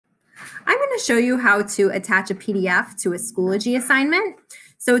going to show you how to attach a PDF to a Schoology assignment.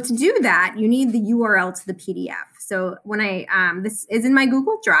 So to do that, you need the URL to the PDF. So when this is in my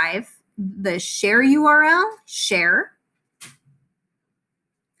Google Drive, the share URL, share.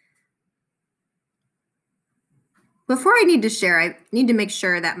 Before I need to share, I need to make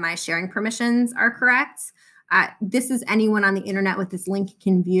sure that my sharing permissions are correct. This is anyone on the internet with this link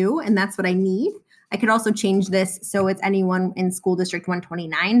can view, and that's what I need. I could also change this so it's anyone in School District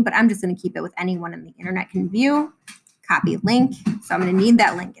 129, but I'm just going to keep it with anyone on the internet can view. Copy link. So I'm going to need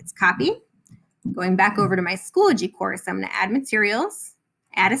that link. It's copy. Going back over to my Schoology course, I'm going to add materials,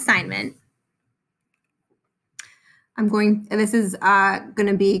 add assignment. This is going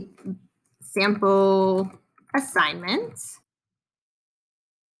to be sample assignment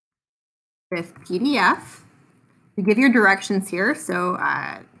with PDF. You give your directions here. So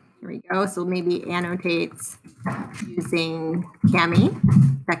here we go. So maybe annotate using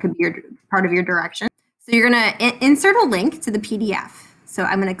Cami. That could be part of your direction. So you're going to insert a link to the PDF. So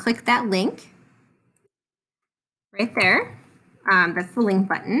I'm going to click that link right there. That's the link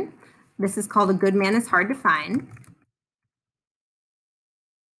button. This is called A Good Man is Hard to Find.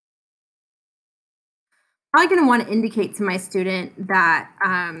 I'm probably going to want to indicate to my student that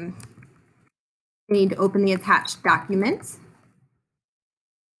I need to open the attached document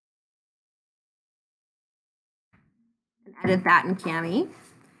and edit that in Cami.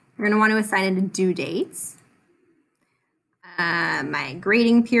 You're going to want to assign it a due date, my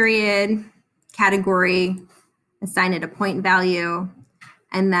grading period, category, assign it a point value,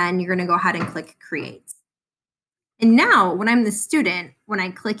 and then you're going to go ahead and click Create. And now, when I'm the student, when I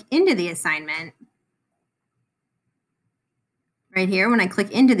click into the assignment, right here, when I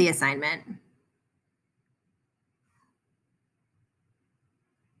click into the assignment,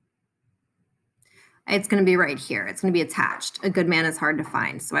 it's going to be right here. It's going to be attached. A good man is hard to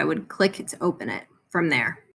find. So I would click to open it from there.